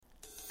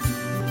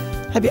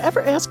Have you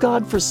ever asked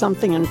God for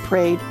something and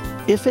prayed,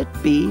 if it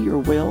be your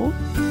will?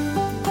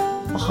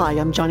 Hi,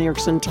 I'm Joni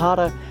Eareckson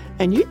Tada,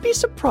 and you'd be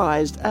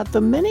surprised at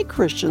the many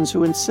Christians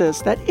who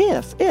insist that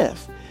if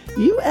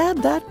you add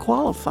that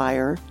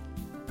qualifier,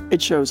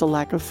 it shows a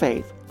lack of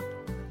faith.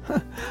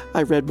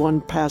 I read one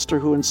pastor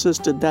who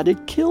insisted that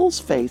it kills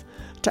faith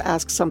to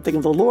ask something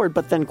of the Lord,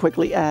 but then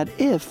quickly add,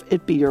 if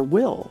it be your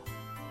will.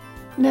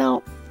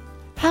 Now,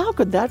 how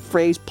could that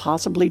phrase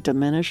possibly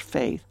diminish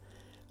faith?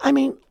 I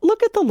mean,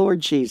 look at the Lord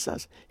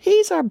Jesus.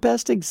 He's our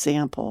best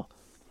example.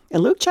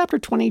 In Luke chapter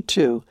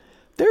 22,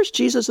 there's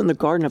Jesus in the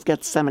Garden of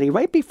Gethsemane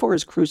right before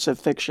his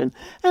crucifixion.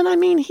 And I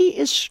mean, he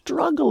is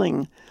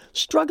struggling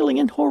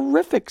in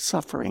horrific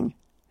suffering.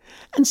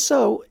 And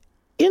so,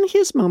 in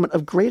his moment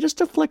of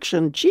greatest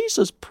affliction,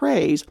 Jesus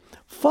prays,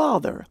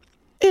 Father,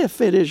 if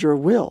it is your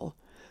will,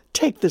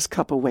 take this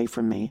cup away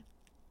from me.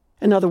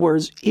 In other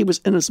words, he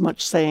was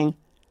inasmuch saying,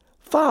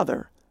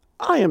 Father,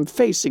 I am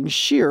facing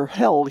sheer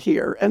hell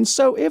here, and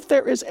so if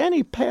there is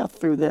any path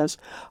through this,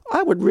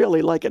 I would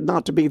really like it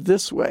not to be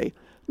this way,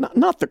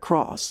 not the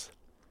cross.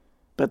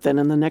 But then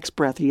in the next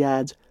breath he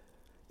adds,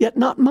 Yet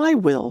not my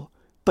will,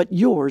 but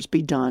yours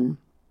be done.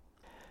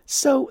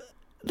 So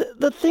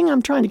the thing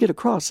I'm trying to get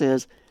across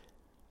is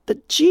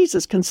that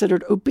Jesus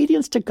considered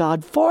obedience to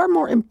God far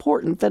more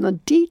important than a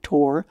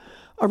detour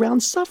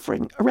around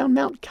suffering, around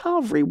Mount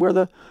Calvary, where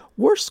the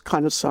worst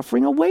kind of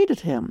suffering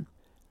awaited him.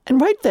 And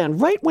right then,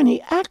 right when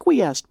he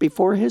acquiesced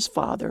before his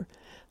Father,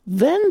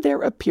 then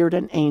there appeared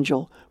an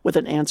angel with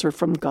an answer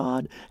from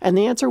God. And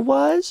the answer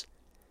was,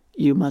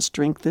 you must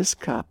drink this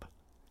cup.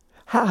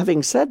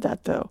 Having said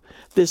that, though,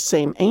 this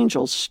same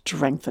angel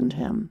strengthened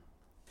him.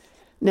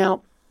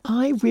 Now,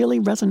 I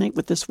really resonate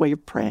with this way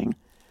of praying,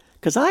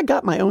 because I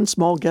got my own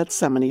small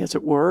Gethsemane, as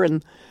it were,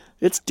 and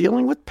it's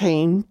dealing with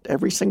pain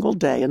every single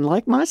day. And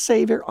like my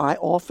Savior, I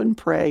often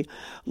pray,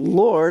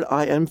 Lord,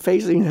 I am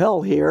facing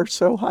hell here,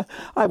 so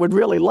I would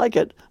really like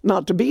it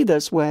not to be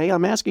this way.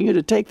 I'm asking you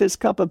to take this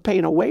cup of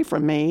pain away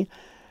from me.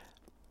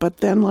 But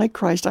then, like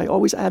Christ, I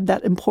always add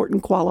that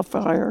important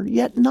qualifier,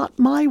 yet not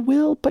my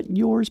will, but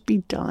yours be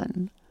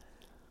done.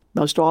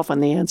 Most often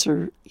the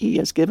answer he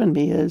has given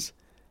me is,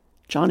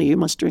 Johnny, you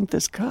must drink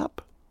this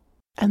cup.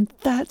 And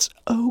that's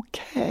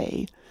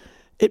okay.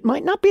 It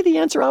might not be the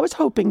answer I was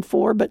hoping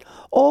for, but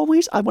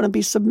always I want to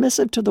be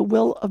submissive to the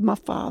will of my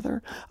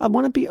Father. I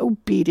want to be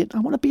obedient. I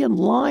want to be in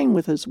line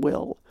with his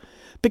will.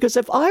 Because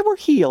if I were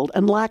healed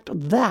and lacked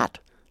that,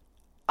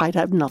 I'd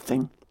have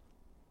nothing.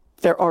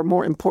 There are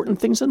more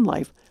important things in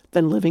life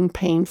than living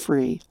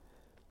pain-free.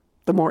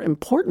 The more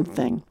important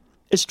thing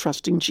is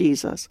trusting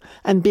Jesus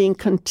and being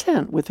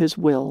content with his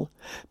will.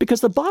 Because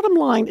the bottom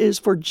line is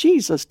for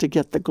Jesus to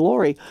get the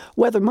glory,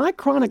 whether my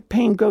chronic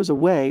pain goes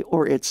away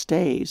or it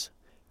stays.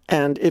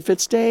 And if it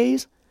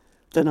stays,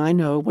 then I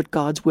know what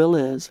God's will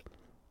is.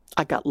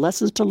 I got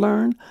lessons to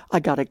learn. I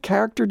got a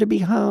character to be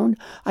honed.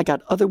 I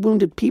got other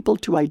wounded people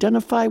to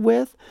identify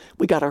with.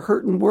 We got a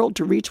hurting world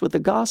to reach with the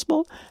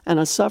gospel and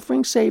a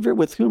suffering Savior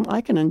with whom I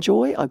can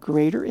enjoy a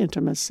greater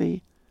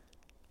intimacy.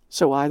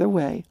 So either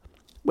way,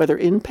 whether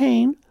in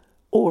pain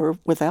or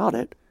without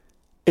it,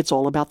 it's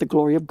all about the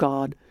glory of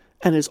God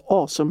and his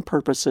awesome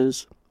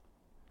purposes.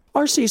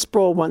 R.C.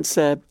 Sproul once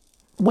said,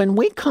 when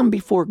we come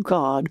before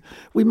God,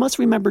 we must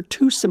remember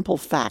two simple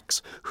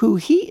facts, who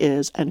he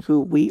is and who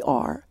we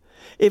are.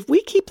 If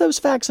we keep those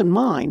facts in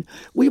mind,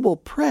 we will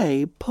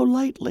pray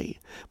politely.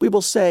 We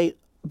will say,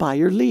 by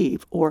your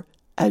leave, or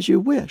as you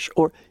wish,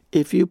 or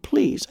if you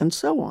please, and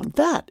so on.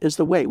 That is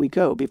the way we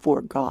go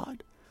before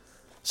God.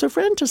 So,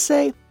 friend, to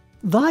say,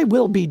 thy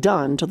will be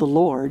done to the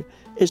Lord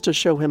is to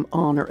show him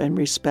honor and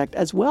respect,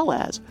 as well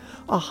as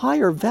a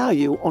higher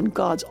value on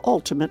God's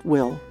ultimate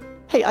will.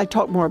 Hey, I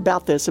talk more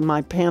about this in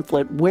my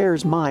pamphlet,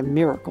 Where's My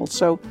Miracle?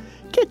 So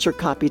get your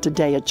copy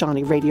today at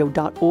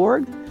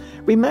johnnyradio.org.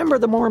 Remember,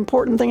 the more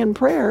important thing in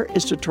prayer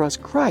is to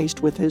trust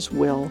Christ with his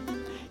will,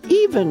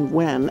 even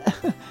when,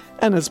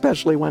 and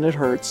especially when it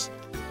hurts.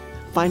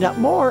 Find out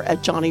more at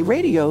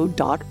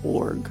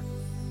johnnyradio.org.